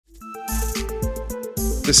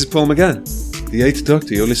This is Paul McGann, the 8th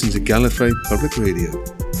Doctor. You're listening to Gallifrey Public Radio.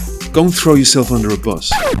 Go and throw yourself under a bus.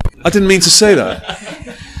 I didn't mean to say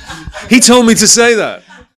that. He told me to say that.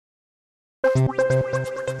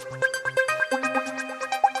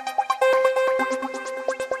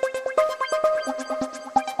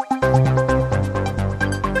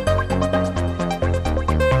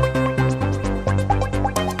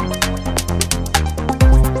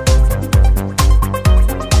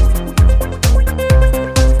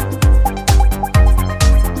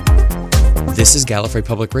 This is Gallifrey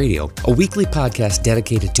Public Radio, a weekly podcast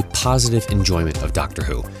dedicated to positive enjoyment of Doctor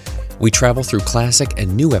Who. We travel through classic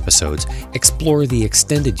and new episodes, explore the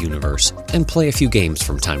extended universe, and play a few games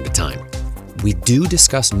from time to time. We do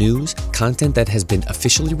discuss news, content that has been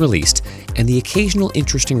officially released, and the occasional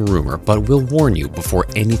interesting rumor, but we'll warn you before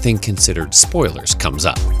anything considered spoilers comes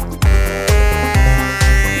up.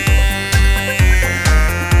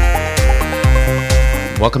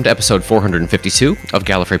 Welcome to episode 452 of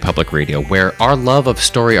Gallifrey Public Radio, where our love of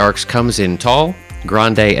story arcs comes in tall,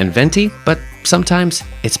 grande, and venti, but sometimes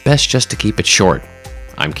it's best just to keep it short.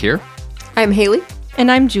 I'm Keir. I'm Haley.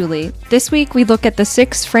 And I'm Julie. This week we look at the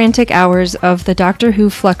 6 frantic hours of the Doctor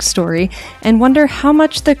Who Flux story and wonder how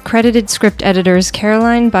much the credited script editors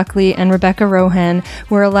Caroline Buckley and Rebecca Rohan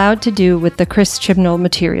were allowed to do with the Chris Chibnall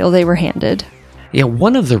material they were handed. Yeah,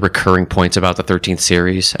 one of the recurring points about the 13th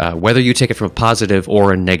series, whether you take it from a positive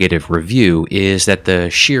or a negative review, is that the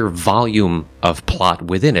sheer volume of plot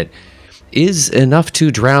within it is enough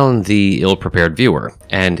to drown the ill-prepared viewer.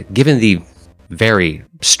 And given the very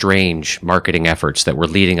strange marketing efforts that were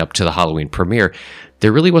leading up to the Halloween premiere,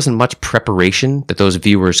 there really wasn't much preparation that those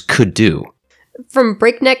viewers could do. From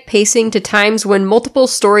breakneck pacing to times when multiple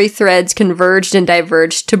story threads converged and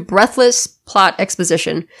diverged to breathless plot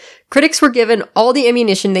exposition, critics were given all the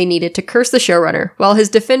ammunition they needed to curse the showrunner, while his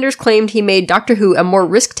defenders claimed he made Doctor Who a more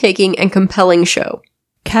risk-taking and compelling show.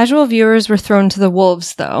 Casual viewers were thrown to the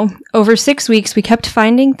wolves, though. Over 6 weeks, we kept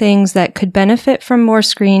finding things that could benefit from more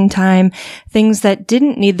screen time, things that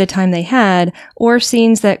didn't need the time they had, or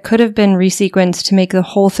scenes that could have been resequenced to make the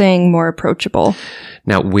whole thing more approachable.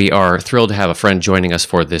 Now, we are thrilled to have a friend joining us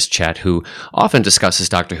for this chat who often discusses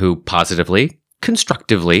Doctor Who positively,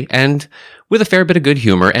 constructively, and with a fair bit of good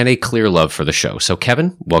humor and a clear love for the show. So,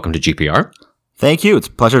 Kevin, welcome to GPR. Thank you. It's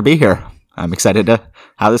a pleasure to be here. I'm excited to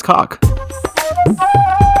have this talk.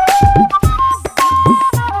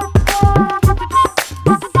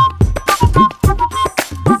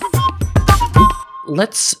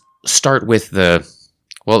 Let's start with the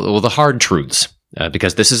hard truths,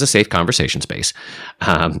 because this is a safe conversation space.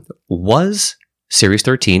 Was Series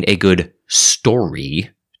 13 a good story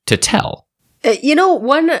to tell?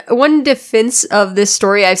 One defense of this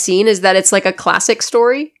story I've seen is that it's like a classic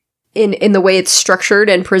story in the way it's structured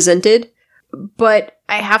and presented. But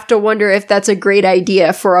I have to wonder if that's a great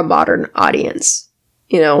idea for a modern audience.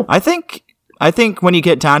 I think when you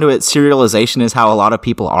get down to it, serialization is how a lot of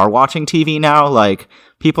people are watching TV now. Like,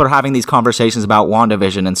 people are having these conversations about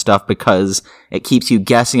WandaVision and stuff because it keeps you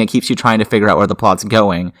guessing, it keeps you trying to figure out where the plot's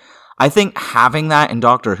going. I think having that in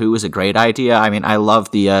Doctor Who is a great idea. I mean, I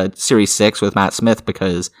love the Series 6 with Matt Smith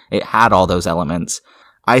because it had all those elements.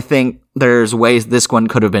 I think there's ways this one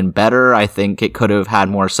could have been better. I think it could have had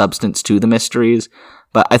more substance to the mysteries.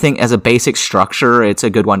 But I think as a basic structure, it's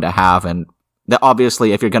a good one to have. And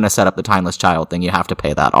obviously, if you're going to set up the Timeless Child thing, you have to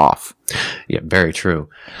pay that off. Yeah, very true.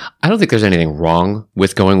 I don't think there's anything wrong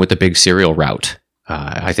with going with the big serial route.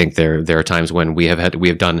 I think there are times when we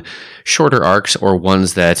have done shorter arcs or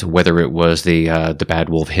ones that, whether it was the Bad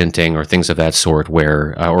Wolf hinting or things of that sort,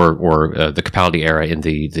 where or the Capaldi era in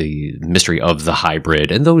the mystery of the hybrid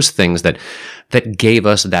and those things that gave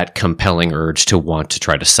us that compelling urge to want to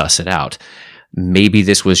try to suss it out. Maybe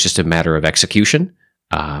this was just a matter of execution.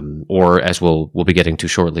 Or, as we'll be getting to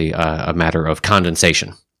shortly, a matter of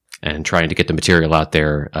condensation and trying to get the material out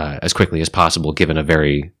there as quickly as possible, given a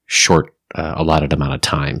very short allotted amount of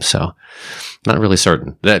time. So, not really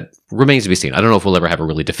certain. That remains to be seen. I don't know if we'll ever have a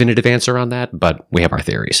really definitive answer on that, but we have our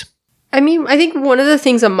theories. I mean, I think one of the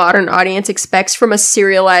things a modern audience expects from a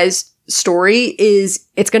serialized story is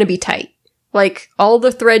it's going to be tight. Like, all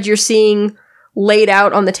the threads you're seeing laid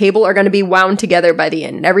out on the table are going to be wound together by the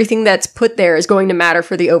end. And everything that's put there is going to matter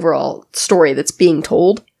for the overall story that's being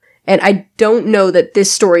told. And I don't know that this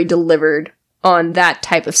story delivered on that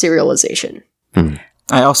type of serialization.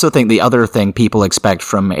 I also think the other thing people expect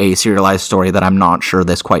from a serialized story that I'm not sure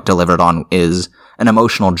this quite delivered on is an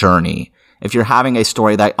emotional journey. If you're having a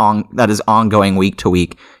story that is ongoing week to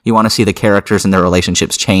week, you want to see the characters and their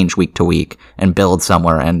relationships change week to week and build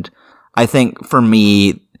somewhere. And I think for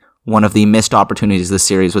me, one of the missed opportunities of the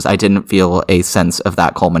series was I didn't feel a sense of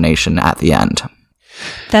that culmination at the end.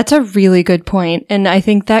 That's a really good point. And I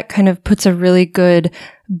think that kind of puts a really good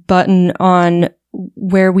button on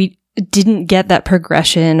where we didn't get that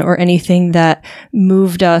progression or anything that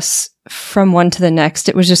moved us from one to the next.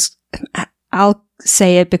 It was just, I'll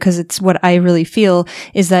say it because it's what I really feel,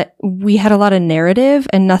 is that we had a lot of narrative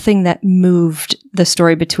and nothing that moved the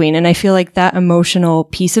story between. And I feel like that emotional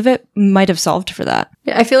piece of it might have solved for that.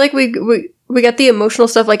 Yeah, I feel like we got the emotional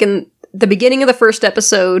stuff like in the beginning of the first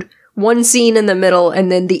episode, one scene in the middle,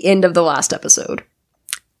 and then the end of the last episode.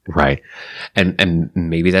 Right. And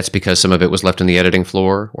maybe that's because some of it was left on the editing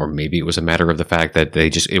floor, or maybe it was a matter of the fact that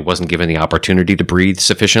it wasn't given the opportunity to breathe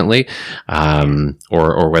sufficiently,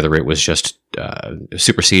 or whether it was just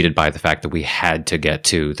superseded by the fact that we had to get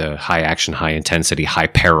to the high action, high intensity, high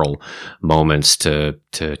peril moments to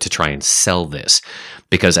try and sell this.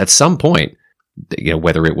 Because at some point,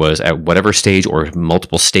 whether it was at whatever stage or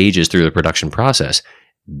multiple stages through the production process,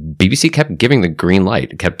 BBC kept giving the green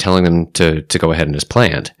light, kept telling them to go ahead and as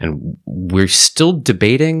planned. And we're still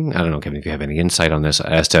debating, I don't know, Kevin, if you have any insight on this,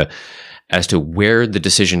 as to where the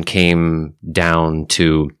decision came down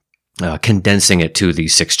to condensing it to the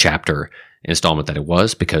 6-chapter installment that it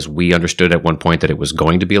was, because we understood at one point that it was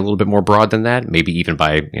going to be a little bit more broad than that, maybe even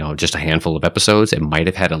by just a handful of episodes. It might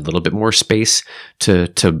have had a little bit more space to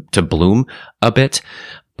bloom a bit,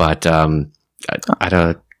 but I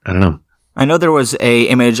don't know. I know there was a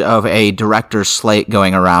image of a director's slate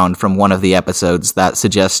going around from one of the episodes that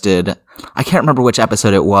suggested, I can't remember which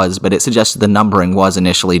episode it was, but it suggested the numbering was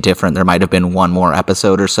initially different. There might have been one more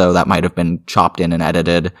episode or so that might have been chopped in and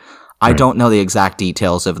edited. I don't know the exact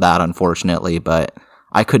details of that, unfortunately, but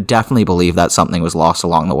I could definitely believe that something was lost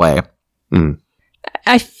along the way. Mm.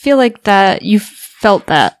 I feel like that you felt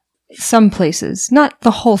that some places, not the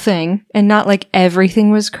whole thing, and not like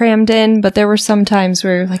everything was crammed in, but there were some times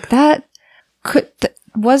where like that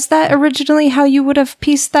was that originally how you would have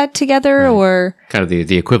pieced that together, or kind of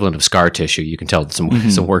the equivalent of scar tissue? You can tell that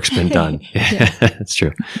some work's been done. Yeah, that's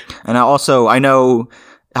true. And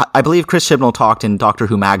I believe Chris Chibnall talked in Doctor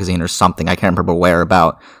Who magazine or something, I can't remember where,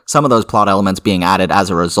 about some of those plot elements being added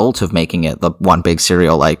as a result of making it the one big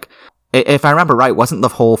serial. Like, if I remember right, wasn't the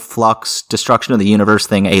whole Flux Destruction of the Universe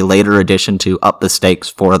thing a later addition to up the stakes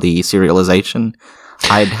for the serialization?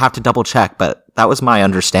 I'd have to double check, but that was my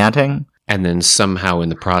understanding. And then somehow in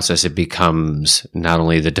the process, it becomes not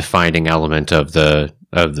only the defining element of the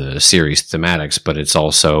series thematics, but it's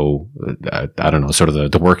also, I don't know, sort of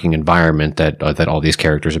the working environment that all these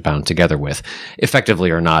characters are bound together with. Effectively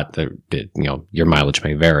or not, your mileage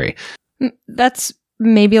may vary. That's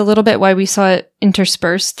maybe a little bit why we saw it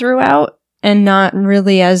interspersed throughout and not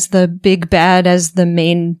really as the big bad as the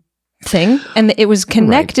main thing. And it was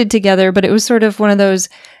connected together, but it was sort of one of those,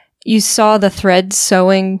 you saw the thread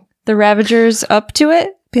sewing the Ravagers up to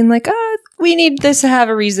it, being like, we need this to have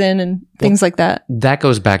a reason, and things like that. That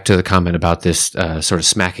goes back to the comment about this sort of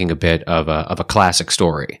smacking a bit of a classic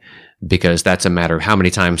story, because that's a matter of how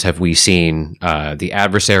many times have we seen the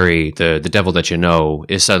adversary, the devil that you know,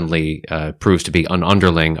 is suddenly proves to be an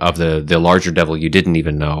underling of the larger devil you didn't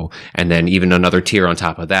even know, and then even another tier on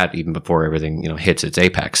top of that, even before everything hits its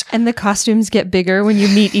apex. And the costumes get bigger when you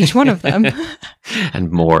meet each one of them,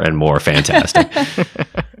 and more fantastic.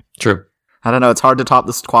 True. I don't know. It's hard to top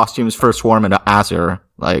the costumes for Swarm and Azure.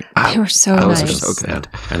 Like, they were so nice. Those are so good.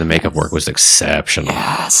 And the makeup work was exceptional.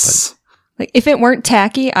 Yes. Like, if it weren't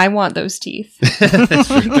tacky, I want those teeth.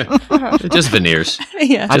 Just veneers.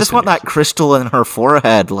 Yeah. I just want that crystal in her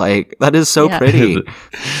forehead. Like, that is so pretty.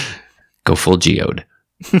 Go full geode.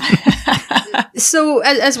 So,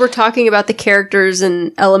 as we're talking about the characters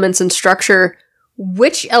and elements and structure,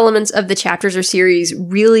 which elements of the chapters or series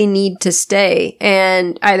really need to stay,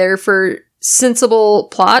 and either for sensible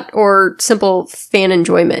plot or simple fan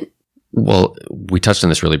enjoyment? Well, we touched on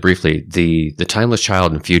this really briefly. The Timeless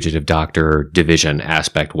Child and Fugitive Doctor division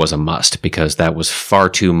aspect was a must, because that was far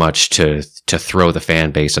too much to throw the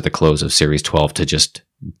fan base at the close of Series 12 to just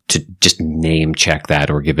name check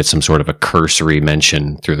that or give it some sort of a cursory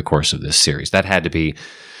mention through the course of this series. That had to be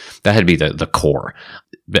the core.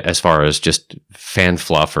 As far as just fan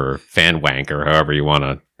fluff or fan wank or however you want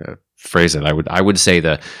to phrase it, I would say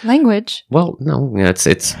the language. Well, no,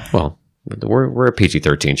 it's we're a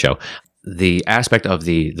PG-13 show. The aspect of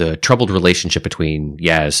the troubled relationship between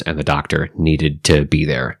Yaz and the Doctor needed to be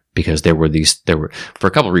there, because there were for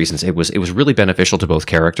a couple of reasons. It was really beneficial to both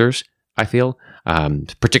characters, I feel,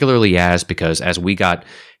 particularly Yaz, because as we got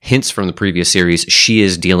hints from the previous series, she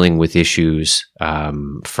is dealing with issues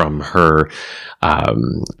from her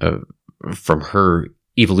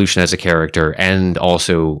evolution as a character and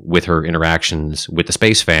also with her interactions with the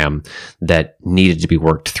space fam that needed to be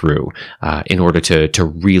worked through in order to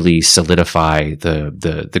really solidify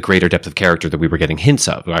the greater depth of character that we were getting hints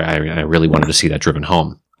of. I really wanted to see that driven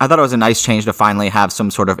home. I thought it was a nice change to finally have some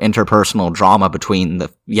sort of interpersonal drama between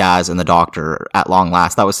the Yaz and the Doctor at long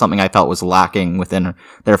last. That was something I felt was lacking within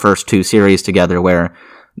their first 2 series together, where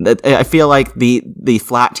I feel like the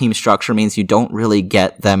flat team structure means you don't really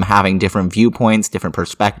get them having different viewpoints, different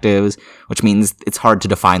perspectives, which means it's hard to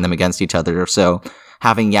define them against each other. So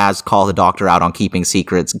having Yaz call the Doctor out on keeping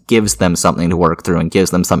secrets gives them something to work through and gives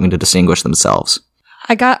them something to distinguish themselves.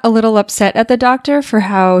 I got a little upset at the Doctor for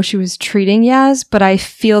how she was treating Yaz, but I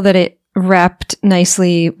feel that it wrapped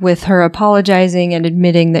nicely with her apologizing and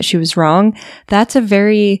admitting that she was wrong. That's a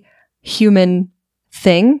very human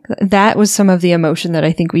thing. That was some of the emotion that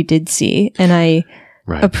I think we did see. And I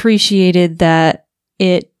appreciated that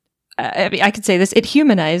I could say this, it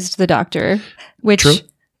humanized the Doctor, which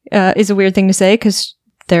is a weird thing to say because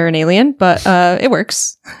they're an alien, but it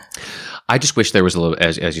works. I just wish there was a little,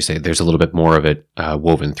 as you say, there's a little bit more of it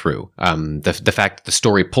woven through. The fact that the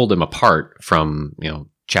story pulled them apart from,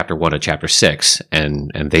 chapter 1 to chapter 6, and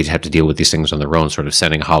they'd have to deal with these things on their own, sort of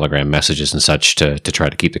sending hologram messages and such to try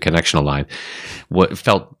to keep the connection alive. What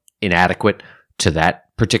felt inadequate to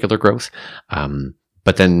that particular growth.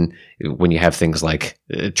 But then when you have things like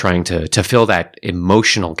trying to fill that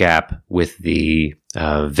emotional gap with the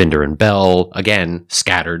Vinder and Bell, again,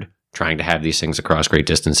 scattered, trying to have these things across great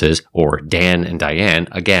distances, or Dan and Diane,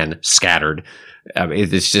 again, scattered.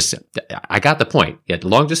 It's just, I got the point. Yeah,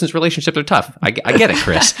 long distance relationships are tough. I get it,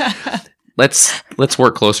 Chris. Let's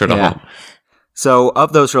work closer to home. So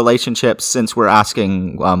of those relationships, since we're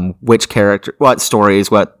asking which character, what stories,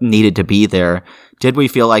 what needed to be there, did we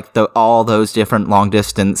feel like all those different long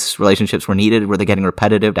distance relationships were needed? Were they getting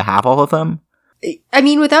repetitive to have all of them? I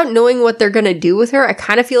mean, without knowing what they're going to do with her, I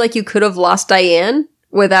kind of feel like you could have lost Diane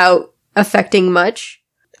without affecting much.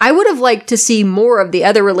 I would have liked to see more of the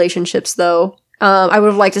other relationships, though. I would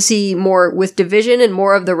have liked to see more with Division and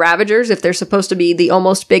more of the Ravagers if they're supposed to be the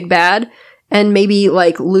almost big bad, and maybe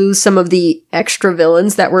lose some of the extra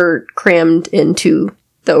villains that were crammed into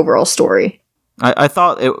the overall story. I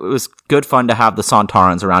thought it was good fun to have the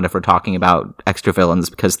Sontarans around if we're talking about extra villains,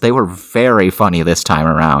 because they were very funny this time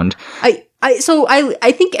around.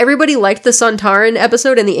 I think everybody liked the Sontaran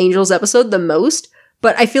episode and the Angels episode the most,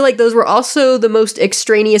 but I feel like those were also the most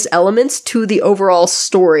extraneous elements to the overall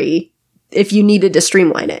story if you needed to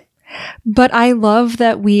streamline it. But I love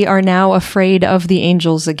that we are now afraid of the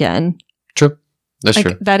Angels again. True. That's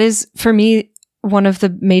true. That is, for me, one of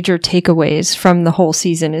the major takeaways from the whole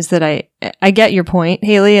season is that I get your point,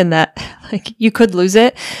 Haley, and that you could lose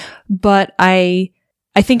it, but I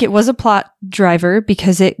think it was a plot driver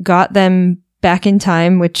because it got them back in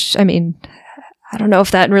time, which, I mean, I don't know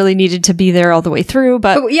if that really needed to be there all the way through,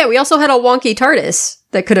 but yeah, we also had a wonky TARDIS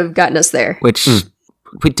that could have gotten us there. Which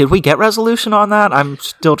did we get resolution on that? I'm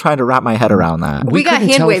still trying to wrap my head around that. We got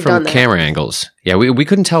hand waved on that. Camera angles. Yeah, we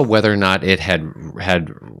couldn't tell whether or not it had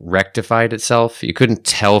rectified itself. You couldn't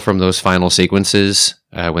tell from those final sequences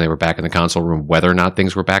when they were back in the console room whether or not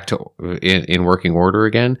things were back to in working order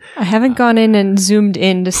again. I haven't gone in and zoomed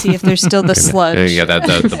in to see if there's still the sludge. Yeah,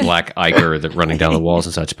 the black ichor that running down the walls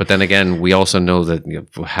and such. But then again, we also know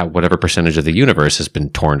that whatever percentage of the universe has been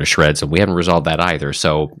torn to shreds, and we haven't resolved that either.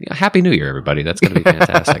 So Happy New Year, everybody. That's going to be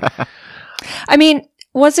fantastic. I mean,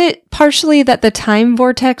 was it partially that the time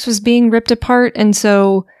vortex was being ripped apart, and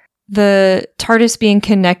so the TARDIS being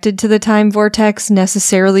connected to the time vortex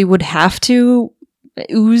necessarily would have to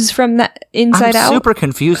ooze from that inside out? I'm super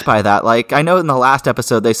confused by that. I know in the last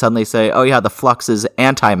episode they suddenly say, oh yeah, the flux is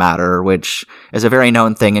antimatter, which is a very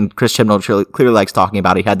known thing, and Chris Chibnall clearly likes talking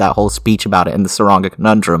about it. He had that whole speech about it in the Saranga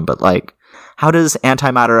Conundrum, but how does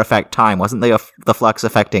antimatter affect time? Wasn't the flux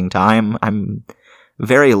affecting time? I'm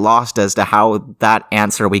very lost as to how that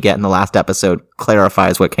answer we get in the last episode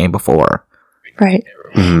clarifies what came before. Right.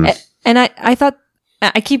 Mm-hmm. And I thought,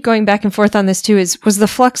 I keep going back and forth on this too, was the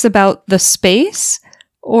flux about the space,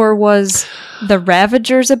 or was the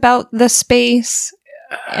Ravagers about the space?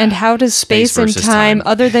 And how does space and time,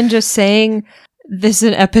 other than just saying this is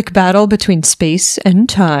an epic battle between space and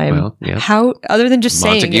time, well, yeah. How, other than just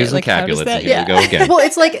Montague's saying it, and Capulets, here we go again. Well,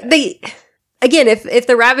 it's again, if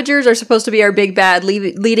the Ravagers are supposed to be our big bad,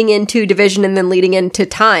 leading into Division and then leading into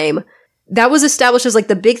time, that was established as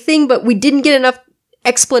the big thing, but we didn't get enough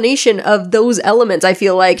explanation of those elements, I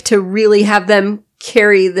feel like, to really have them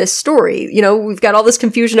carry this story. We've got all this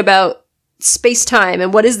confusion about space-time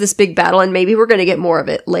and what is this big battle, and maybe we're going to get more of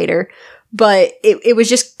it later. But it was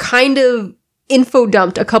just kind of info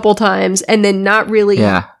dumped a couple times and then not really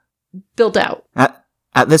built out.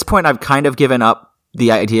 At this point, I've kind of given up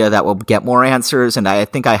the idea that we'll get more answers, and I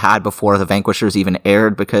think I had before the Vanquishers even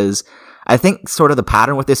aired, because I think sort of the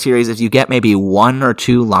pattern with this series is you get maybe 1 or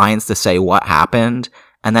 2 lines to say what happened,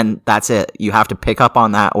 and then that's it. You have to pick up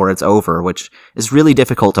on that or it's over, which is really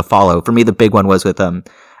difficult to follow. For me, the big one was with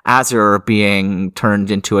Azure being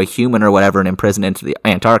turned into a human or whatever and imprisoned into the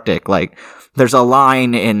Antarctic. Like, there's a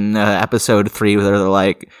line in episode 3 where they're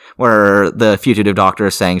like, where the fugitive doctor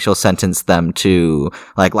is saying she'll sentence them to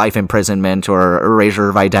like life imprisonment or erasure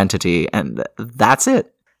of identity, and that's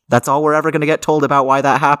it. That's all we're ever going to get told about why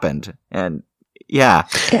that happened. And yeah.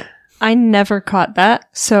 I never caught that,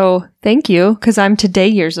 so thank you, because I'm today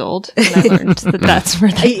years old, and I learned that that's where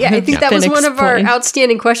that I think that was one of our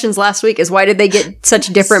outstanding questions last week, is why did they get such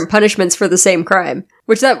different punishments for the same crime?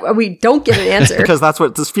 Which that we don't get an answer. Because that's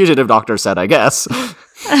what this fugitive doctor said, I guess.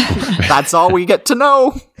 That's all we get to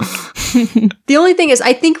know. The only thing is,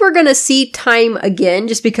 I think we're going to see time again,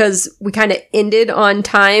 just because we kind of ended on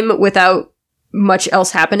time without much else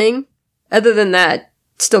happening. Other than that,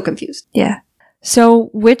 still confused. Yeah. So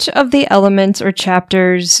which of the elements or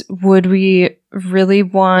chapters would we really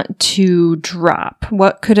want to drop?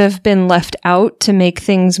 What could have been left out to make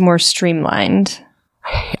things more streamlined?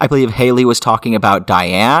 I believe Haley was talking about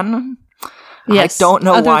Diane. Yes. I don't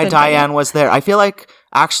know why Diane was there. I feel like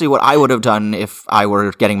actually what I would have done if I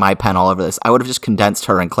were getting my pen all over this, I would have just condensed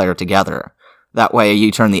her and Claire together. That way you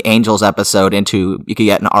turn the Angels episode into, you could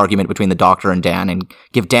get an argument between the Doctor and Dan and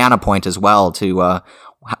give Dan a point as well to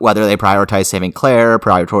whether they prioritize saving Claire,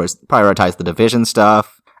 prioritize the division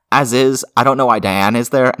stuff. As is, I don't know why Diane is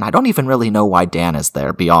there, and I don't even really know why Dan is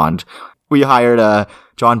there beyond, we hired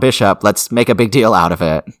John Bishop, let's make a big deal out of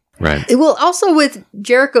it. Right. Well, also with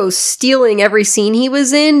Jericho stealing every scene he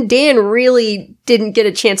was in, Dan really didn't get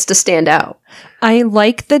a chance to stand out. I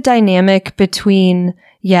like the dynamic between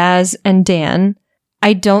Yaz and Dan.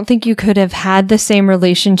 I don't think you could have had the same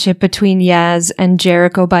relationship between Yaz and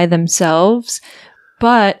Jericho by themselves,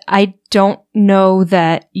 but I don't know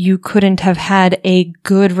that you couldn't have had a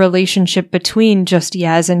good relationship between just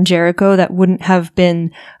Yaz and Jericho that wouldn't have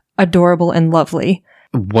been adorable and lovely.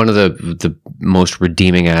 One of the most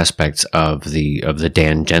redeeming aspects of the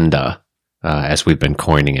Dan-genda, as we've been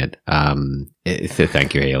coining it,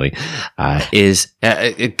 thank you, Haley, is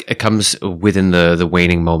it comes within the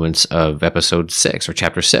waning moments of episode 6 or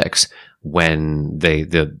chapter 6, when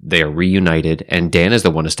they are reunited, and Dan is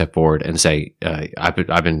the one to step forward and say, I've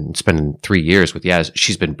been spending 3 years with Yaz.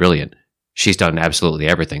 She's been brilliant. She's done absolutely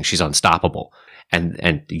everything. She's unstoppable.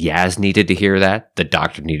 And Yaz needed to hear that. The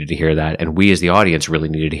Doctor needed to hear that. And we as the audience really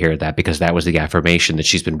needed to hear that, because that was the affirmation that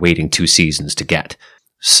she's been waiting 2 seasons to get.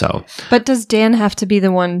 So, but does Dan have to be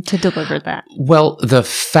the one to deliver that? Well, the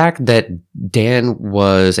fact that Dan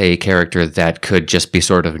was a character that could just be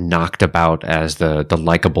sort of knocked about as the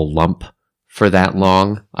likable lump for that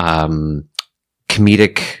long,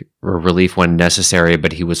 comedic relief when necessary,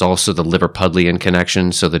 but he was also the Liverpudlian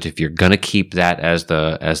connection, so that if you're going to keep that as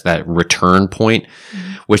that return point,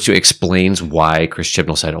 which explains why Chris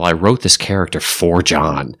Chibnall said, well, I wrote this character for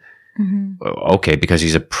John. Okay, because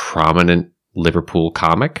he's a prominent Liverpool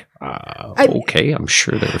comic. Okay, I'm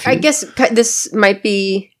sure there are a few. I guess this might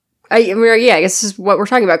be, I guess this is what we're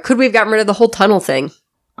talking about. Could we have gotten rid of the whole tunnel thing?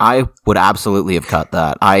 I would absolutely have cut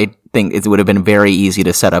that. I think it would have been very easy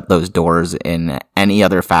to set up those doors in any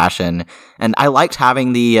other fashion. And I liked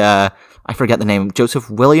having the, I forget the name, Joseph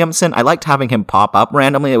Williamson. I liked having him pop up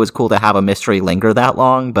randomly. It was cool to have a mystery linger that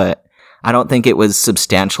long, but I don't think it was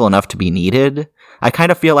substantial enough to be needed. I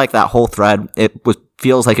kind of feel like that whole thread,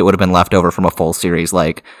 feels like it would have been left over from a full series.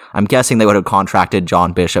 Like, I'm guessing they would have contracted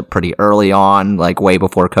John Bishop pretty early on, like way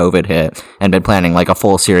before COVID hit, and been planning like a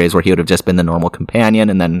full series where he would have just been the normal companion,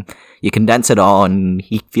 and then you condense it all and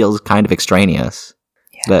he feels kind of extraneous.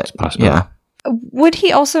 Yeah, but, yeah. Would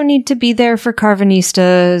he also need to be there for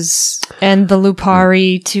Carvanistas and the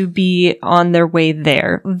Lupari to be on their way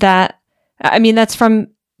there? That's from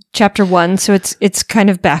chapter 1, so it's kind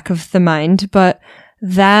of back of the mind, but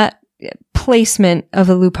that placement of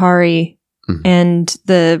the Lupari and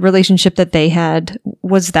the relationship that they had,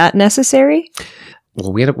 was that necessary?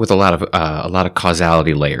 Well, we end up with a lot of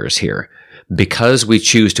causality layers here. Because we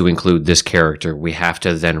choose to include this character, we have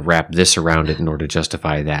to then wrap this around it in order to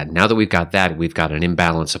justify that. Now that we've got that, we've got an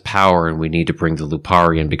imbalance of power, and we need to bring the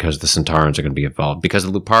Lupari in because the Centaurans are going to be involved. Because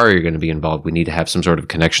the Lupari are going to be involved, we need to have some sort of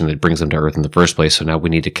connection that brings them to Earth in the first place. So now we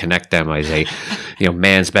need to connect them as a,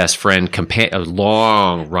 man's best friend, a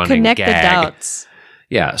long-running connect gag. The doubts.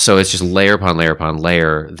 Yeah, so it's just layer upon layer upon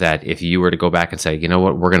layer that if you were to go back and say, you know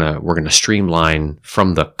what, we're gonna streamline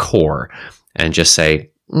from the core, and just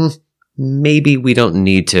say, maybe we don't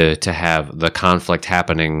need to have the conflict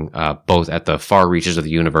happening both at the far reaches of the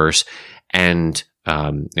universe and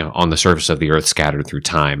on the surface of the Earth, scattered through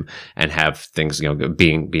time, and have things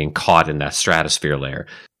being caught in that stratosphere layer.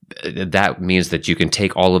 That means that you can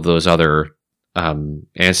take all of those other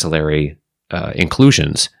ancillary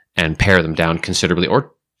inclusions and pare them down considerably,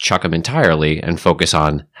 or chuck them entirely and focus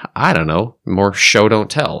on, I don't know, more show don't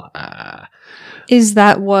tell. Is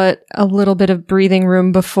that what a little bit of breathing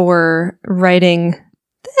room before writing,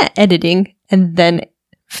 editing, and then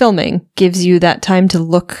filming gives you that time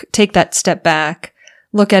to take that step back,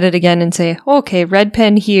 look at it again and say, okay, red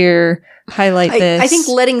pen here, highlight this. I think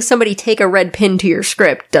letting somebody take a red pen to your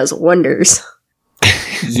script does wonders.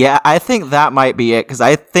 Yeah, I think that might be it, because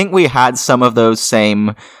I think we had some of those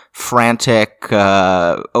same frantic,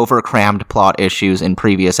 overcrammed plot issues in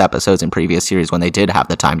previous episodes in previous series when they did have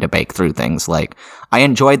the time to bake through things. Like, I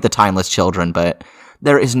enjoyed the Timeless Children, but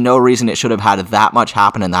there is no reason it should have had that much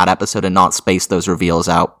happen in that episode and not space those reveals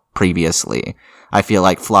out previously. I feel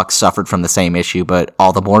like Flux suffered from the same issue, but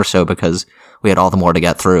all the more so because we had all the more to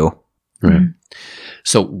get through. Right.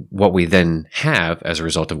 So what we then have as a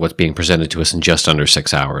result of what's being presented to us in just under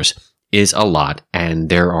 6 hours is a lot, and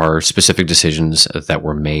there are specific decisions that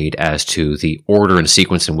were made as to the order and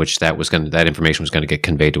sequence in which that information was going to get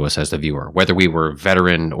conveyed to us as the viewer. Whether we were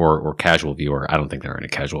veteran or casual viewer, I don't think there are any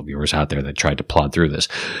casual viewers out there that tried to plod through this.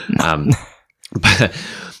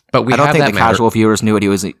 But we I don't think the matter. casual viewers knew what he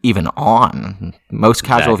was even on. Most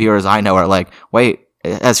casual viewers I know are like, wait,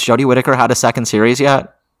 has Jodie Whittaker had a second series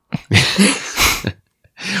yet?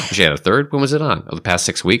 She had a third? When was it on? Oh, the past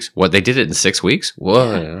 6 weeks? What, they did it in 6 weeks?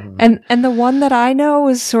 Whoa. And the one that I know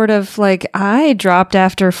is sort of like, I dropped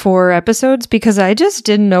after 4 episodes because I just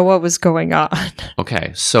didn't know what was going on.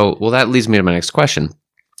 Okay, so, that leads me to my next question.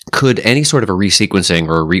 Could any sort of a resequencing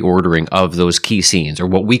or a reordering of those key scenes, or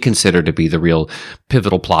what we consider to be the real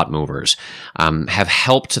pivotal plot movers, have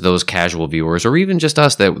helped those casual viewers, or even just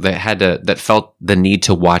us that felt the need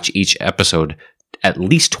to watch each episode at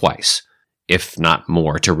least twice, if not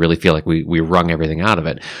more, to really feel like we wrung everything out of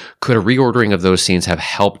it? Could a reordering of those scenes have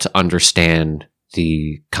helped understand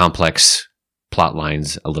the complex plot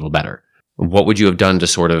lines a little better? What would you have done to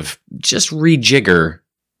sort of just rejigger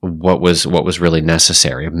what was really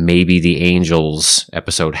necessary? Maybe the Angels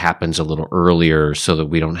episode happens a little earlier so that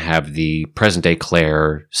we don't have the present day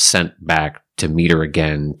Claire sent back to meet her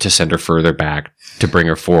again, to send her further back, to bring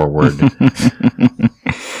her forward.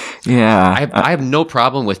 Yeah. I have no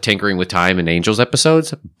problem with tinkering with time in Angels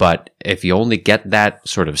episodes, but if you only get that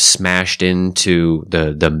sort of smashed into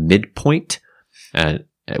the midpoint,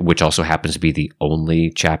 which also happens to be the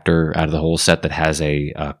only chapter out of the whole set that has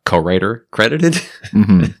a co-writer credited.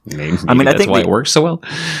 Mm-hmm. Maybe I think why it works so well.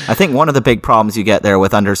 I think one of the big problems you get there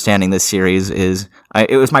with understanding this series is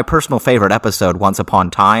it was my personal favorite episode, Once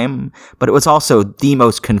Upon Time, but it was also the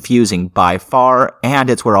most confusing by far,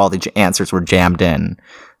 and it's where all the answers were jammed in.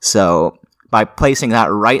 So by placing that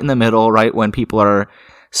right in the middle, right when people are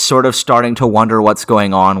sort of starting to wonder what's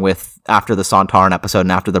going on after the Sontaran episode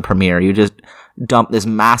and after the premiere, you just dump this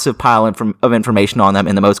massive pile of information on them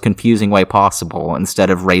in the most confusing way possible instead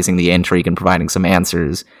of raising the intrigue and providing some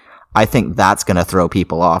answers. I think that's going to throw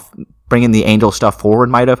people off. Bringing the Angel stuff forward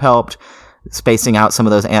might have helped. Spacing out some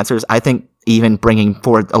of those answers. I think even bringing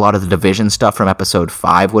forward a lot of the Division stuff from episode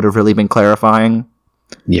 5 would have really been clarifying.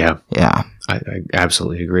 Yeah. Yeah. I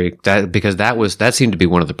absolutely agree. Because that seemed to be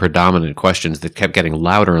one of the predominant questions that kept getting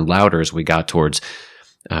louder and louder as we got towards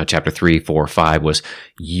chapter 3, 4, 5, was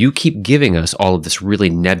you keep giving us all of this really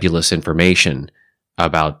nebulous information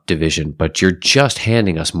about Division, but you're just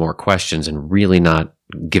handing us more questions and really not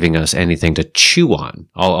giving us anything to chew on.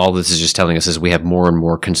 All this is just telling us is we have more and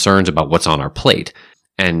more concerns about what's on our plate.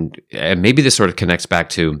 And maybe this sort of connects back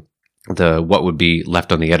to what would be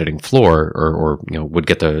left on the editing floor or would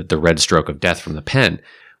get the red stroke of death from the pen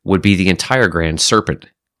would be the entire Grand Serpent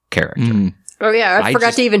character. Mm. Oh yeah, I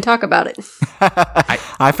forgot to even talk about it.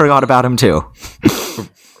 I forgot about him too.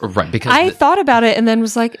 Right, because I thought about it and then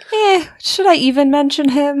was like, should I even mention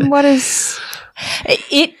him? What is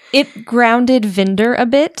it grounded Vinder a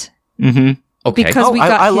bit. Mm-hmm. Okay. Because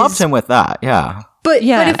I loved him with that, yeah. But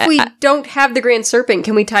if we don't have the Grand Serpent,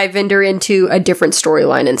 can we tie Vinder into a different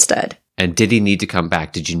storyline instead? And did he need to come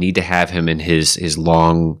back? Did you need to have him in his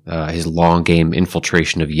long game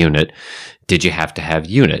infiltration of Unit? Did you have to have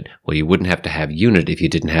Unit? Well, you wouldn't have to have Unit if you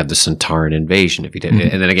didn't have the Sontaran invasion. If you didn't,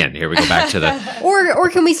 and then again, here we go back to the or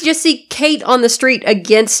can we just see Kate on the street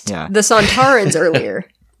against the Sontarans earlier?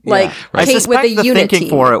 Like Kate with a the Unit thinking team.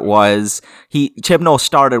 for it was Chibnall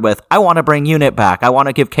started with, I want to bring Unit back. I want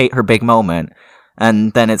to give Kate her big moment.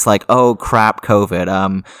 And then it's like, oh crap,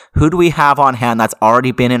 COVID. Who do we have on hand that's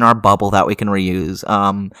already been in our bubble that we can reuse?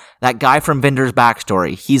 That guy from Vinder's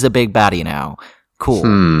backstory. He's a big baddie now.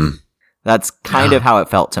 Cool. That's kind of how it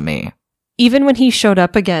felt to me. Even when he showed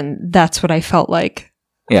up again, that's what I felt like.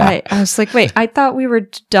 Yeah. I was like, wait, I thought we were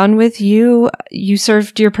done with you. You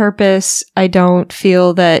served your purpose. I don't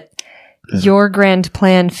feel that your grand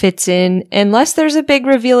plan fits in unless there's a big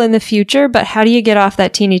reveal in the future. But how do you get off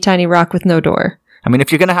that teeny tiny rock with no door? I mean,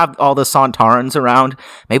 if you're going to have all the Sontarans around,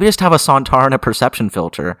 maybe just have a Sontaran a perception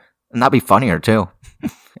filter. And that'd be funnier, too.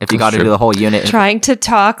 If you got to do the whole unit. Trying to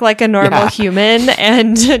talk like a normal human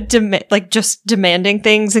and just demanding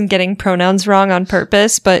things and getting pronouns wrong on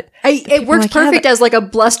purpose. But it works perfect as like a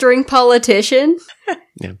blustering politician.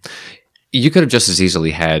 Yeah. You could have just as easily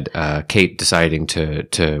had Kate deciding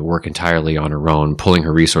to work entirely on her own, pulling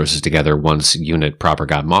her resources together once unit proper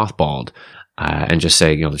got mothballed. And just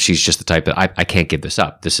say, she's just the type that I can't give this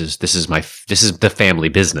up. This is the family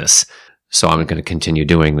business. So I'm going to continue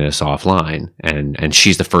doing this offline. And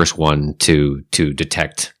she's the first one to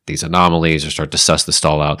detect these anomalies or start to suss the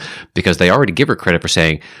stall out, because they already give her credit for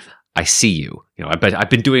saying, I see you. I've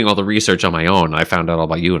been doing all the research on my own. I found out all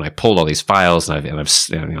about you, and I pulled all these files, and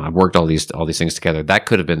I've worked all these things together. That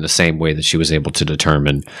could have been the same way that she was able to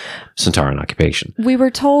determine Sontaran occupation. We were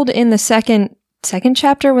told in the second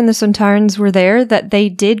chapter, when the Sontarans were there, that they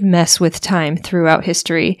did mess with time throughout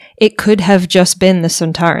history. It could have just been the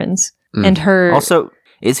Sontarans. And her. Also,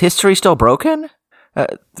 is history still broken?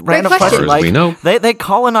 Random question. Like, we know. They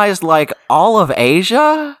colonized like all of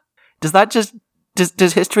Asia. Does that just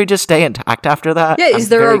does history just stay intact after that? Yeah, is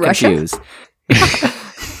there a Russia? Confused.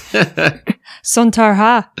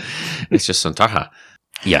 Sontarha. It's just Sontarha.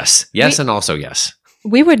 Yes, and also yes.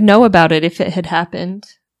 We would know about it if it had happened.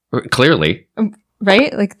 Clearly.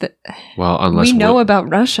 Right? Unless we know about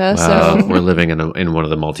Russia, so we're living in one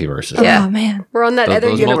of the multiverses. Yeah. Oh man, We're on that other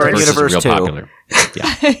Those universe. multiverses are real Universe 2. popular.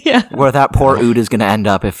 Yeah. yeah. Where that poor Ood is going to end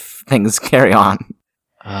up if things carry on.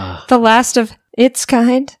 The last of its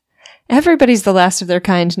kind. Everybody's the last of their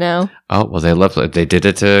kind now. Oh well, they did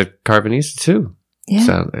it to Carbonista too. Yeah.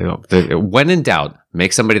 So when in doubt,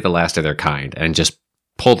 make somebody the last of their kind and just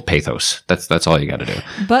pull the pathos. That's all you got to do.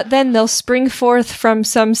 But then they'll spring forth from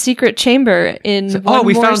some secret chamber in one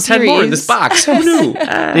we more found series. 10 more in this box. Who knew?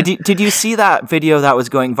 Did you see that video that was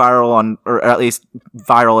going viral on, or at least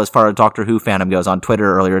viral as far as Doctor Who fandom goes, on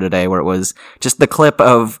Twitter earlier today, where it was just the clip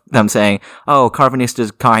of them saying, "Oh,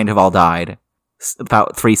 Carvanista's kind have all died."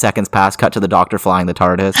 About 3 seconds pass, cut to the Doctor flying the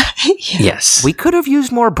TARDIS. Yes. We could have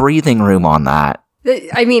used more breathing room on that.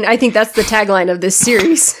 I mean, I think that's the tagline of this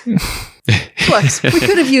series. Flux, we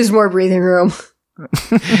could have used more breathing room.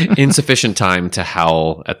 Insufficient time to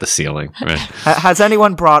howl at the ceiling. Right? Has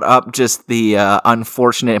anyone brought up just the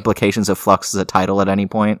unfortunate implications of Flux as a title at any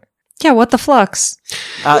point? Yeah, what the flux?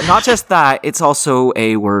 Not just that, it's also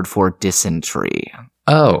a word for dysentery.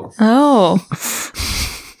 Oh. Oh.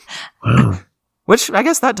 Which, I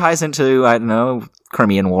guess that ties into, I don't know,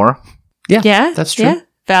 Crimean War. Yeah, that's true. Yeah,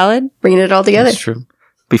 valid. Bringing it all together. That's true.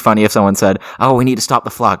 Be funny if someone said, "Oh, we need to stop the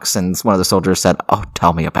flux," and one of the soldiers said, "Oh,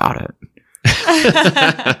 tell me about it."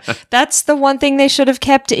 That's the one thing they should have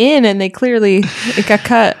kept in, and it got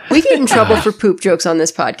cut. We get in trouble for poop jokes on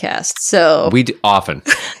this podcast, so We do, often.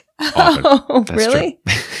 Oh, That's really?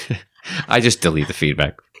 true. I just delete the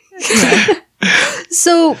feedback.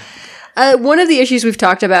 So, one of the issues we've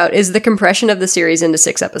talked about is the compression of the series into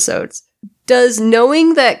 6 episodes. Does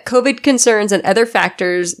knowing that COVID concerns and other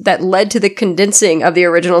factors that led to the condensing of the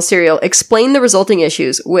original serial explain the resulting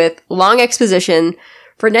issues with long exposition,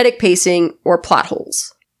 frenetic pacing, or plot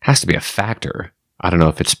holes? Has to be a factor. I don't know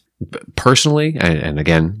if it's personally, and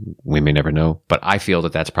again, we may never know, but I feel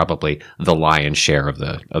that that's probably the lion's share of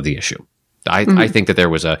the issue. I think that there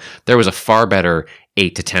was a far better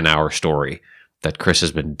 8 to 10 hour story that Chris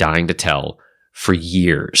has been dying to tell for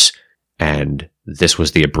years, and this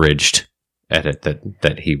was the abridged edit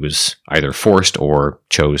that he was either forced or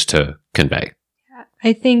chose to convey.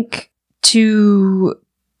 I think, to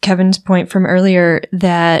Kevin's point from earlier,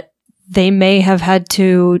 that they may have had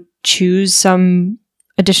to choose some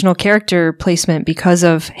additional character placement because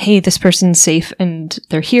of, hey, this person's safe and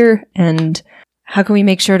they're here, and how can we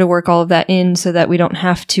make sure to work all of that in so that we don't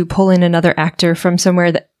have to pull in another actor from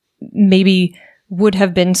somewhere that maybe would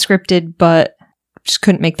have been scripted but just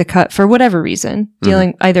couldn't make the cut for whatever reason,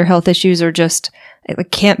 dealing either health issues or just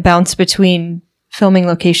can't bounce between filming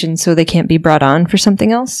locations, so they can't be brought on for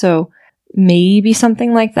something else. So maybe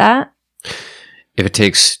something like that. If it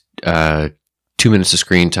takes 2 minutes of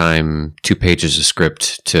screen time, 2 pages of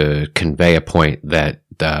script to convey a point that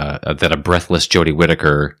a breathless Jodie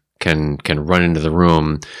Whittaker can run into the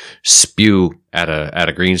room, spew at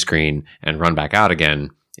a green screen, and run back out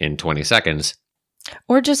again in 20 seconds.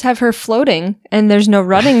 Or just have her floating and there's no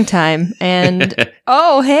running time. And,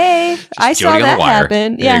 oh, hey, I saw that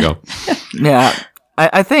happen. There you go. Yeah.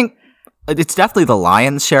 I think it's definitely the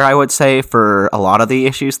lion's share, I would say, for a lot of the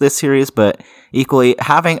issues this series, but equally,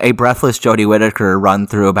 having a breathless Jodie Whittaker run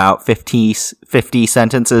through about 50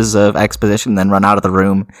 sentences of exposition and then run out of the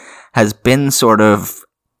room has been sort of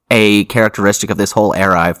a characteristic of this whole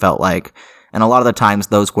era, I felt like. And a lot of the times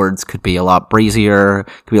those words could be a lot breezier,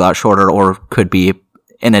 could be a lot shorter, or could be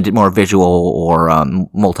in a more visual or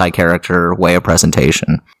multi-character way of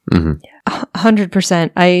presentation. Mm-hmm.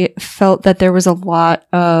 100%. I felt that there was a lot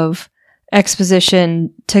of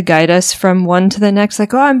exposition to guide us from one to the next.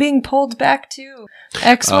 Like, oh, I'm being pulled back to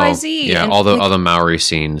XYZ. Oh, yeah, and all the Maori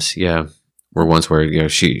scenes. Yeah. Were ones where, you know,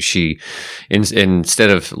 she instead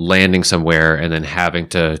of landing somewhere and then having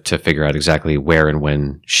to figure out exactly where and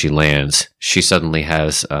when she lands, she suddenly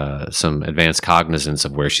has some advanced cognizance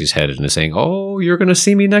of where she's headed and is saying, "Oh, you're going to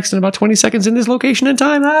see me next in about 20 seconds in this location and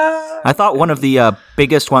time." Ah! I thought one of the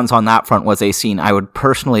biggest ones on that front was a scene I would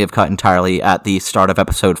personally have cut entirely at the start of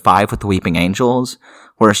episode 5 with the Weeping Angels,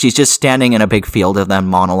 where she's just standing in a big field of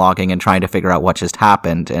them monologuing and trying to figure out what just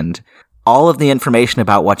happened, and all of the information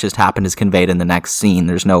about what just happened is conveyed in the next scene.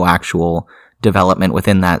 There's no actual development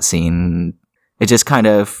within that scene. It just kind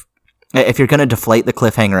of, if you're going to deflate the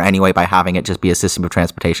cliffhanger anyway by having it just be a system of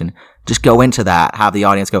transportation, just go into that, have the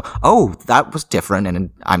audience go, oh, that was different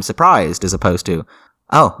and I'm surprised, as opposed to,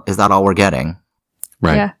 oh, is that all we're getting?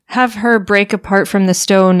 Right. Yeah. Have her break apart from the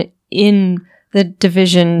stone in the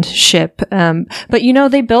division ship. But you know,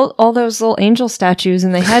 they built all those little angel statues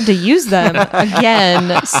and they had to use them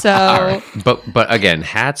again. So, but again,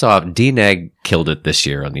 hats off. D-Neg killed it this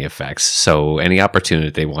year on the effects. So any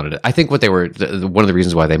opportunity they wanted, I think what they were, one of the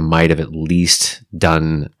reasons why they might have at least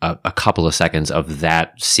done a couple of seconds of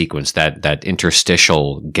that sequence, that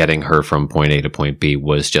interstitial getting her from point A to point B,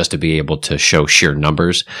 was just to be able to show sheer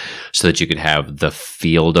numbers so that you could have the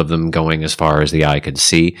field of them going as far as the eye could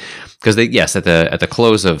see. Because yes, at the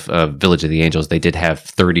close of Village of the Angels, they did have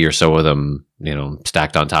 30 or so of them, you know,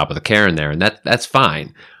 stacked on top of the cairn there, and that's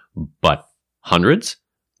fine. But hundreds?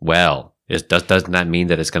 Well, doesn't that mean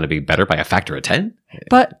that it's going to be better by a factor of 10?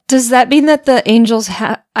 But does that mean that the angels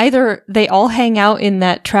either they all hang out in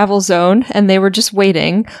that travel zone and they were just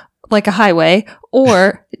waiting like a highway,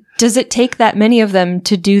 or does it take that many of them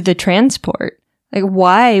to do the transport? Like,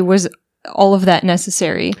 why was all of that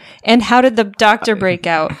necessary? And how did the doctor break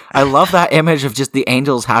out? I love that image of just the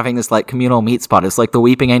angels having this like communal meet spot. It's like the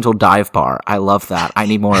Weeping Angel dive bar. I love that. I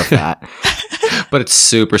need more of that. But it's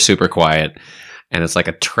super, super quiet. And it's like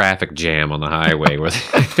a traffic jam on the highway where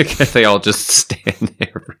they all just stand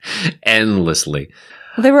there endlessly.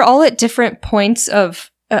 They were all at different points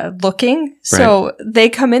of looking. So Right. they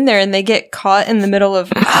come in there and they get caught in the middle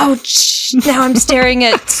of, ouch, now I'm staring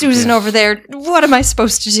at Susan over there. What am I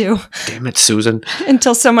supposed to do? Damn it, Susan.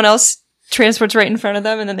 Until someone else transports right in front of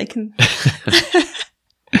them and then they can...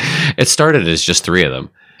 It started as just 3 of them.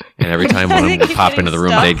 And every time one of them would pop into the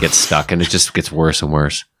room, they'd get stuck. And it just gets worse and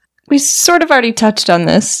worse. We sort of already touched on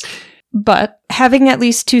this, but having at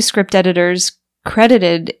least 2 script editors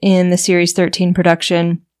credited in the Series 13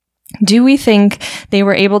 production, do we think they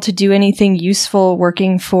were able to do anything useful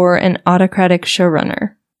working for an autocratic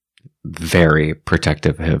showrunner? Very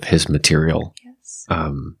protective of his material. Yes.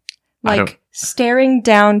 Like staring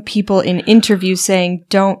down people in interviews saying,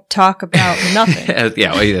 don't talk about nothing.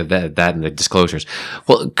 Yeah, that and the disclosures.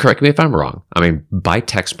 Well, correct me if I'm wrong. I mean, by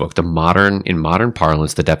textbook, in modern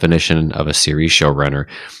parlance, the definition of a series showrunner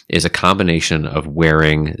is a combination of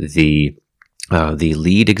wearing the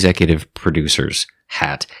lead executive producer's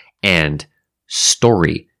hat and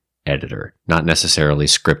story editor, not necessarily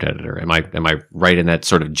script editor. Am I right in that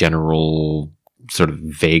sort of general, sort of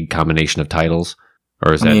vague combination of titles?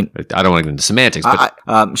 Or is I don't want to get into semantics, but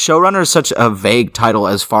showrunner is such a vague title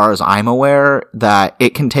as far as I'm aware that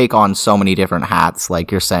it can take on so many different hats, like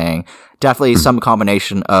you're saying. Definitely some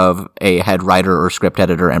combination of a head writer or script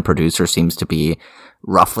editor and producer seems to be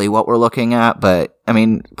roughly what we're looking at. But, I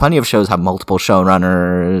mean, plenty of shows have multiple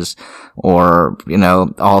showrunners or, you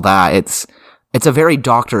know, all that. It's a very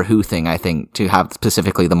Doctor Who thing, I think, to have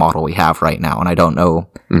specifically the model we have right now. And I don't know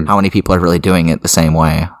how many people are really doing it the same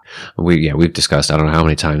way. We've discussed, I don't know how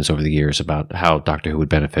many times over the years, about how Doctor Who would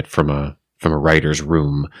benefit from a writer's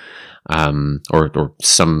room, or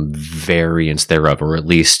some variance thereof, or at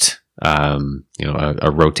least, a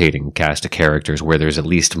rotating cast of characters where there's at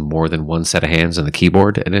least more than one set of hands on the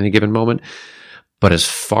keyboard at any given moment. But as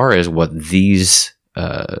far as what these,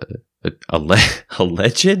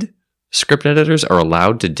 alleged script editors are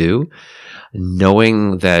allowed to do,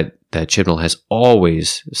 knowing that Chibnall has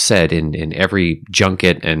always said in every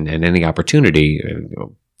junket and any opportunity,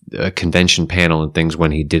 a convention panel and things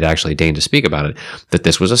when he did actually deign to speak about it, that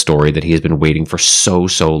this was a story that he has been waiting for so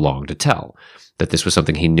long to tell. That this was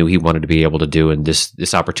something he knew he wanted to be able to do, and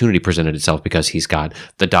this opportunity presented itself because he's got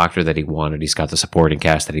the doctor that he wanted, he's got the supporting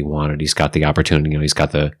cast that he wanted, he's got the opportunity, he's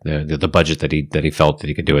got the budget that he felt that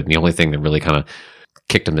he could do it. And the only thing that really kind of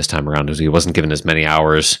kicked him this time around was he wasn't given as many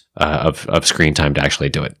hours of screen time to actually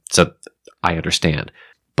do it. So I understand,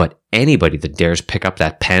 but anybody that dares pick up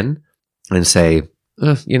that pen and say,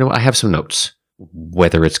 I have some notes,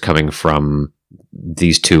 whether it's coming from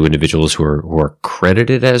these two individuals who are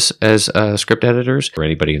credited as script editors, or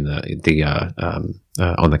anybody in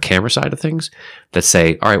on the camera side of things that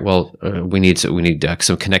say, all right, well, we need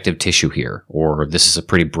some connective tissue here, or this is a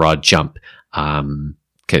pretty broad jump.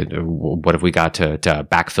 What have we got to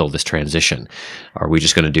backfill this transition? Are we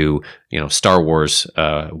just going to do Star Wars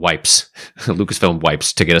wipes, Lucasfilm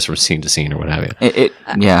wipes to get us from scene to scene, or what have you?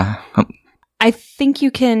 Yeah. I think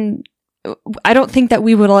you can. I don't think that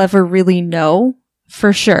we will ever really know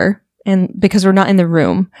for sure, and because we're not in the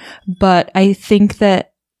room. But I think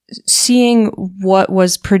that seeing what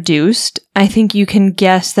was produced, I think you can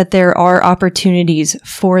guess that there are opportunities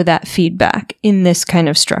for that feedback in this kind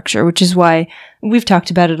of structure, which is why we've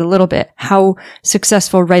talked about it a little bit, how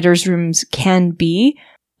successful writers' rooms can be,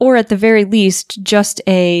 or at the very least, just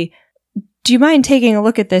do you mind taking a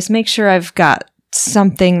look at this? Make sure I've got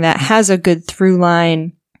something that has a good through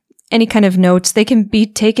line. Any kind of notes, they can be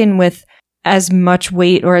taken with as much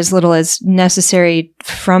weight or as little as necessary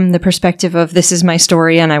from the perspective of this is my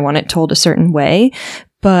story and I want it told a certain way.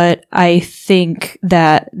 But I think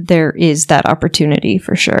that there is that opportunity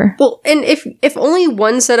for sure. Well, and if only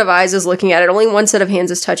one set of eyes is looking at it, only one set of hands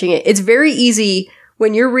is touching it, it's very easy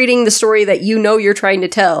when you're reading the story that you're trying to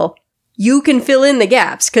tell. You can fill in the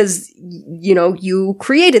gaps because, you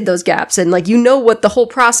created those gaps and what the whole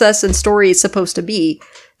process and story is supposed to be.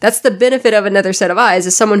 That's the benefit of another set of eyes,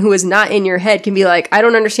 is someone who is not in your head can be like, I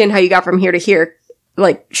don't understand how you got from here to here.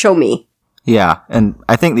 Show me. Yeah. And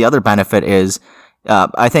I think the other benefit is,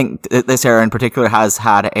 I think this era in particular has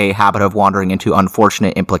had a habit of wandering into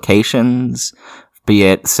unfortunate implications, be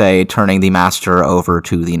it, say, turning the master over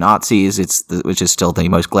to the Nazis, which is still the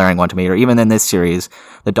most glaring one to me, or even in this series,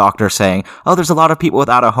 the doctor saying, oh, there's a lot of people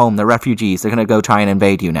without a home, they're refugees, they're going to go try and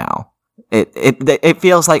invade you now. It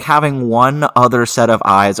feels like having one other set of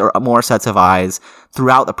eyes or more sets of eyes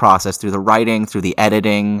throughout the process, through the writing, through the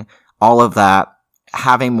editing, all of that,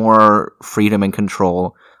 having more freedom and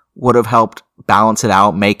control would have helped balance it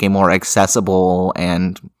out, make a more accessible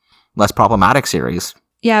and less problematic series.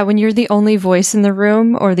 Yeah, when you're the only voice in the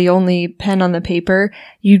room or the only pen on the paper,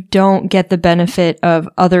 you don't get the benefit of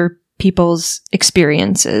other people's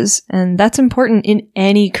experiences. And that's important in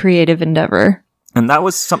any creative endeavor. And that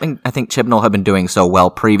was something I think Chibnall had been doing so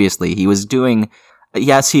well previously. He was doing,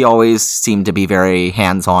 yes, he always seemed to be very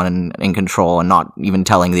hands-on and in control and not even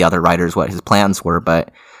telling the other writers what his plans were,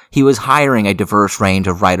 but he was hiring a diverse range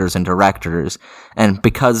of writers and directors. And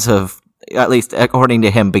because of, at least according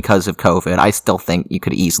to him, because of COVID, I still think you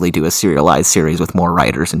could easily do a serialized series with more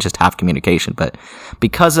writers and just have communication. But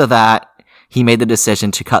because of that, he made the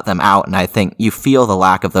decision to cut them out. And I think you feel the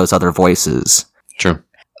lack of those other voices. True.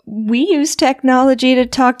 We use technology to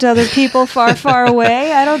talk to other people far, far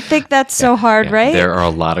away. I don't think that's so hard, right? There are a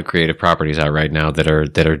lot of creative properties out right now that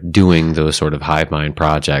are doing those sort of hive mind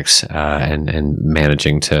projects and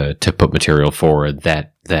managing to put material forward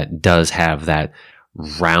that does have that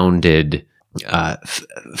rounded,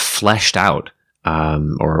 fleshed out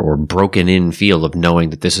or broken in feel of knowing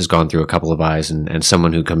that this has gone through a couple of eyes and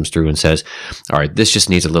someone who comes through and says, all right, this just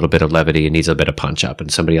needs a little bit of levity, it needs a bit of punch up.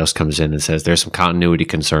 And somebody else comes in and says, there's some continuity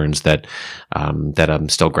concerns that I'm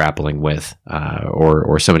still grappling with,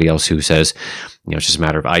 or somebody else who says, it's just a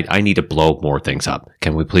matter of, I need to blow more things up.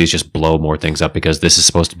 Can we please just blow more things up? Because this is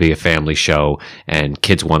supposed to be a family show and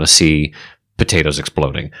kids want to see potatoes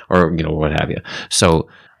exploding or, what have you. So,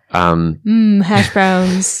 hash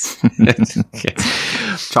browns.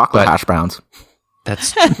 Chocolate hash browns.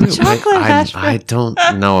 That's true. Chocolate hash browns. I don't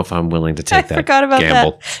know if I'm willing to take that forgot about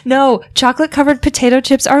gamble. That. No, chocolate covered potato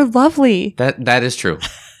chips are lovely. That is true.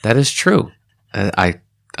 That is true. I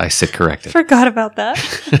sit corrected. Forgot about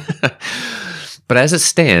that. But as it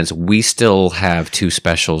stands, we still have two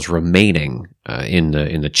specials remaining in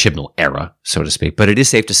the Chibnall era, so to speak. But it is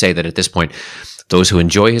safe to say that at this point, those who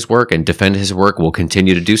enjoy his work and defend his work will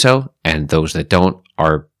continue to do so, and those that don't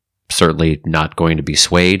are certainly not going to be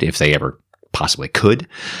swayed if they ever possibly could.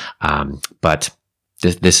 But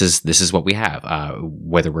this is what we have.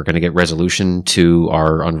 Whether we're going to get resolution to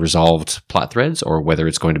our unresolved plot threads, or whether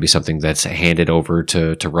it's going to be something that's handed over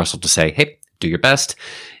to Russell to say, "Hey, do your best.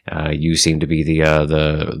 You seem to be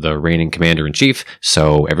the reigning commander in chief,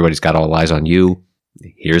 so everybody's got all eyes on you.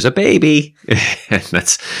 Here's a baby." And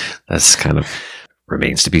that's kind of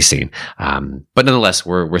remains to be seen. But nonetheless,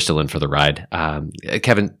 we're still in for the ride.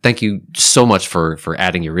 Kevin, thank you so much for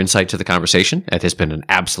adding your insight to the conversation. It has been an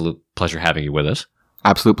absolute pleasure having you with us.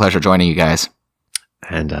 Absolute pleasure joining you guys.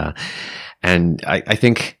 And I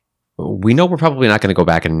think we know we're probably not going to go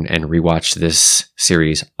back and rewatch this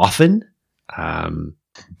series often.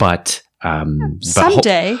 But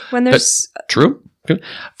someday when there's true.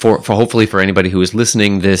 For hopefully for anybody who is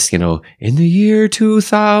listening this, in the year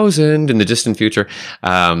 2000 in the distant future,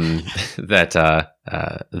 that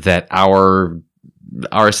our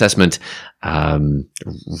assessment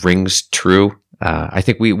rings true. I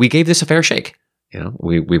think we gave this a fair shake.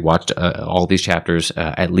 We watched all these chapters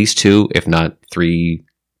at least 2, if not 3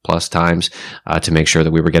 plus times, to make sure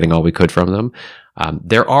that we were getting all we could from them.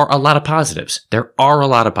 There are a lot of positives. There are a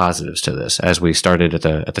lot of positives to this. As we started at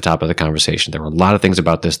the top of the conversation, there were a lot of things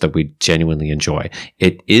about this that we genuinely enjoy.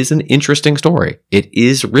 It is an interesting story. It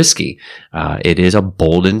is risky. It is a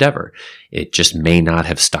bold endeavor. It just may not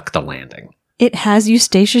have stuck the landing. It has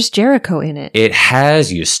Eustachius Jericho in it. It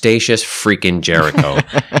has Eustachius freaking Jericho.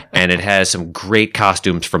 And it has some great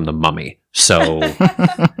costumes from The Mummy. So,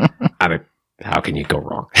 I mean, how can you go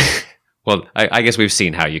wrong? Well, I guess we've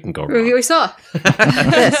seen how you can go wrong. We saw.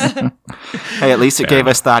 Hey, at least it gave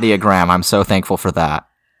us Thaddeogram. I'm so thankful for that.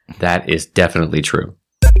 That is definitely true.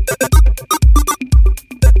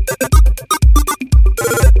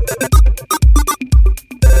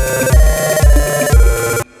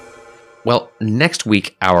 Well, next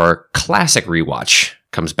week, our classic rewatch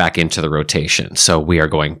comes back into the rotation. So we are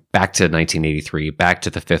going back to 1983, back to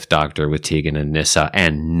the Fifth Doctor with Tegan and Nyssa,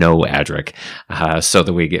 and no Adric. So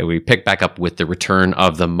that we pick back up with the return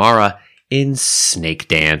of the Mara in Snake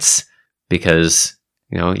Dance, because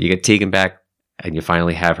you get Tegan back and you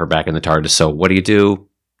finally have her back in the TARDIS. So what do?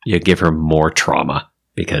 You give her more trauma,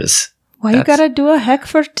 because why you gotta do a heck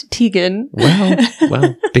for Tegan?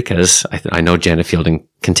 Well, because I know Janet Fielding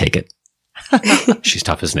can take it. She's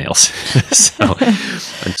tough as nails.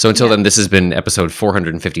 So until then, this has been episode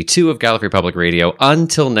 452 of Gallifrey Public Radio.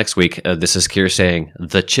 Until next week, this is Keir saying,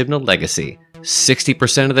 the Chibnall Legacy.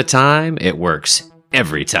 60% of the time, it works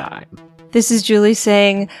every time. This is Julie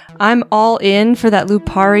saying, I'm all in for that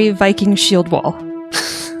Lupari Viking shield wall.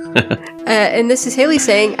 And this is Haley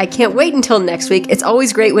saying, I can't wait until next week. It's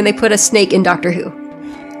always great when they put a snake in Doctor Who.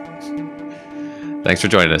 Thanks for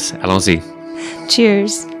joining us. Allons-y.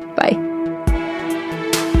 Cheers. Bye.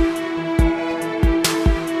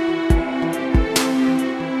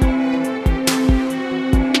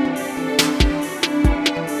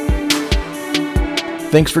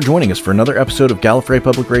 Thanks for joining us for another episode of Gallifrey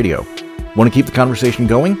Public Radio. Want to keep the conversation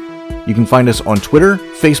going? You can find us on Twitter,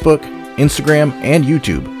 Facebook, Instagram, and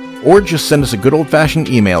YouTube, or just send us a good old-fashioned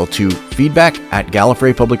email to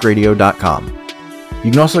feedback@gallifreypublicradio.com.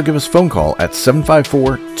 You can also give us a phone call at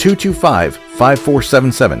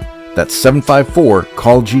 754-225-5477. That's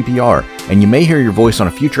 754-CALL-GPR, and you may hear your voice on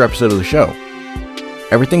a future episode of the show.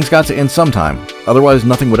 Everything's got to end sometime, otherwise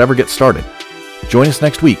nothing would ever get started. Join us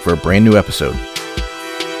next week for a brand new episode.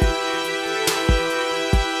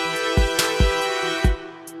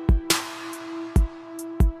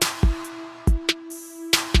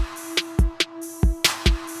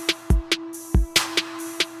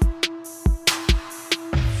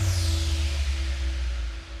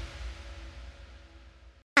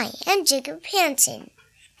 I'm Jacob Hansen.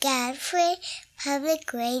 Gallifrey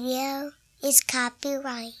Public Radio is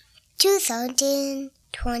copyright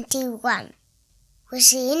 2021. We'll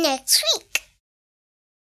see you next week.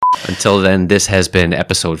 Until then, this has been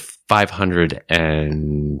episode 500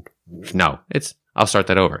 and... No, I'll start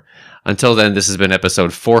that over. Until then, this has been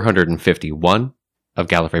episode 451 of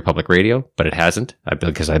Gallifrey Public Radio, but it hasn't,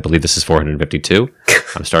 because I believe this is 452.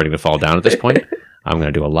 I'm starting to fall down at this point. I'm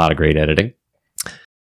going to do a lot of great editing.